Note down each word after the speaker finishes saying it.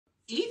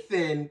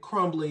Ethan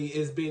Crumbley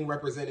is being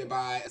represented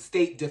by a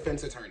state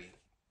defense attorney,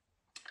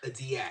 a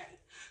DA.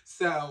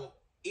 So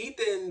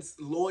Ethan's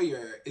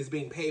lawyer is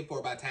being paid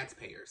for by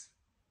taxpayers,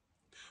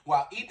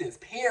 while Ethan's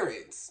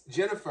parents,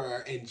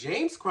 Jennifer and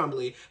James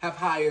Crumbley, have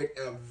hired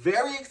a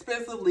very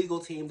expensive legal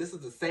team. This is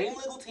the same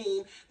legal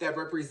team that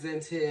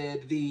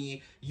represented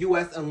the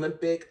U.S.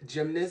 Olympic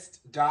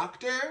gymnast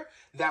doctor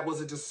that was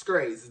a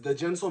disgrace. The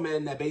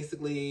gentleman that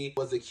basically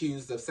was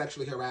accused of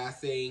sexually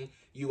harassing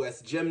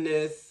U.S.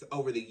 gymnasts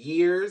over the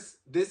years.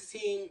 This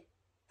team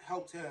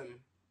helped him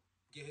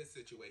get his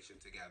situation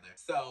together.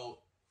 So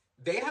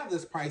they have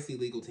this pricey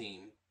legal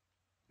team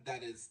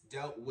that has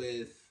dealt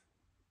with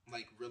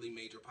like really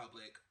major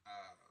public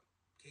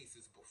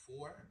cases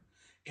before,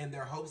 and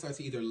their hopes are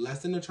to either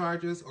lessen the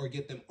charges or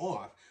get them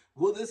off.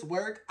 Will this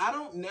work? I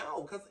don't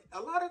know, because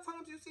a lot of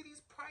times you see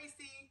these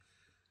pricey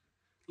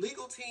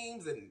legal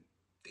teams and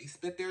they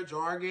spit their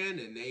jargon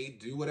and they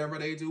do whatever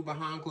they do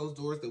behind closed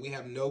doors that we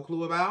have no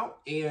clue about,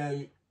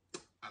 and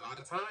a lot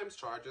of times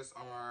charges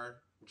are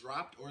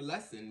dropped or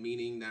lessened,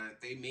 meaning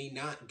that they may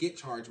not get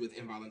charged with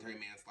involuntary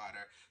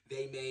manslaughter.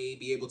 They may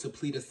be able to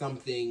plead to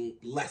something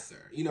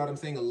lesser. You know what I'm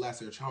saying? A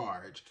lesser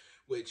charge,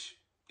 which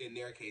in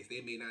their case,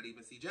 they may not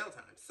even see jail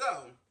time.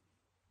 So,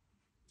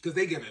 because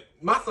they give it.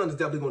 My son is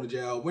definitely going to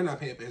jail. We're not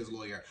paying for his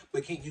lawyer,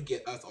 but can you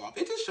get us off?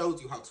 It just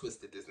shows you how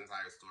twisted this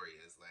entire story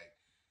is. Like,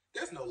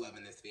 there's no love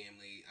in this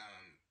family.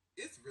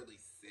 It's really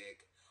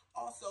sick.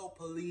 Also,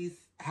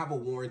 police have a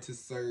warrant to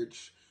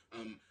search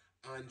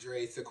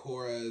Andre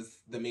Sikora's,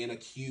 the man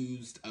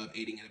accused of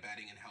aiding and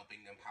abetting and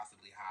helping them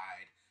possibly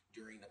hide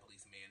during the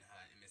police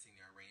manhunt and missing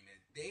their arraignment.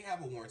 They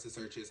have a warrant to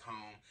search his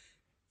home.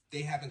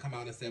 They haven't come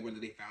out and said whether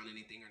they found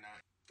anything or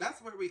not.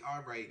 That's where we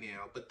are right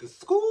now. But the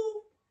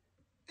school,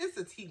 it's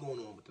a tea going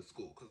on with the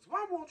school. Because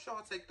why won't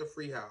y'all take the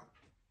free help?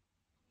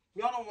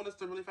 Y'all don't want us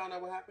to really find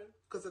out what happened?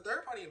 Because the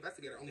third-party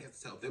investigator only has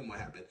to tell them what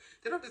happened.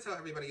 They don't have to tell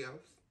everybody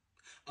else.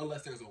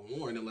 Unless there's a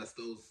warrant, unless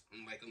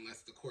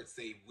the courts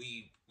say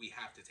we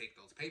have to take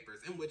those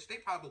papers, in which they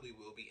probably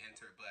will be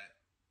entered, but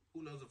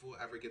who knows if we'll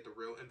ever get the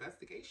real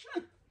investigation.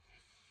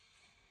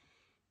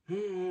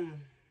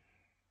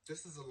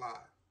 This is a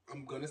lot.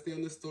 I'm gonna stay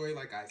on this story,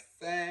 like I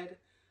said.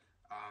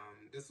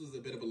 This was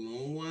a bit of a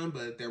long one,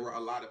 but there were a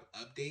lot of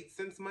updates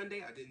since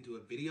Monday. I didn't do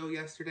a video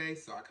yesterday,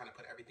 so I kind of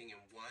put everything in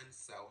one.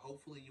 So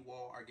hopefully you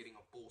all are getting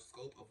a full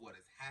scope of what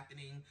is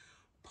happening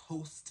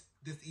post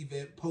this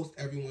event, post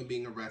everyone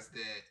being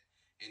arrested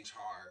and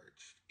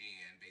charged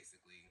and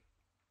basically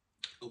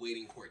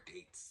awaiting court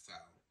dates. So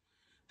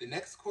the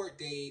next court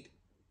date,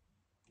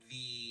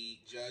 the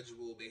judge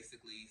will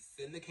basically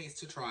send the case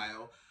to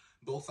trial.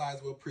 Both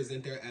sides will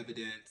present their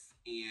evidence,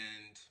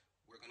 and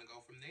we're going to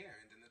go from there.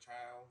 And then the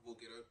trial will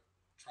get a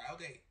trial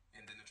date,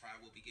 and then the trial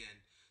will begin.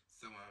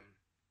 So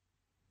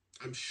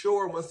I'm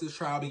sure once this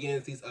trial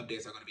begins, these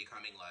updates are going to be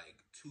coming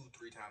like 2-3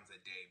 times a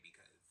day,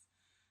 because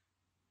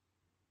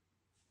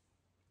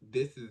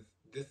this is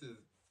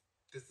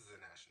a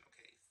national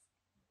case.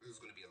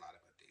 There's going to be a lot of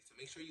updates. So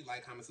make sure you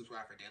like, comment,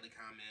 subscribe for daily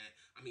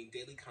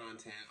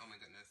content. Oh my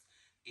goodness.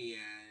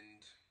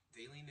 And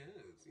daily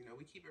news. You know,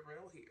 we keep it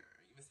real here.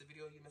 You miss a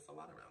video, you miss a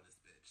lot around this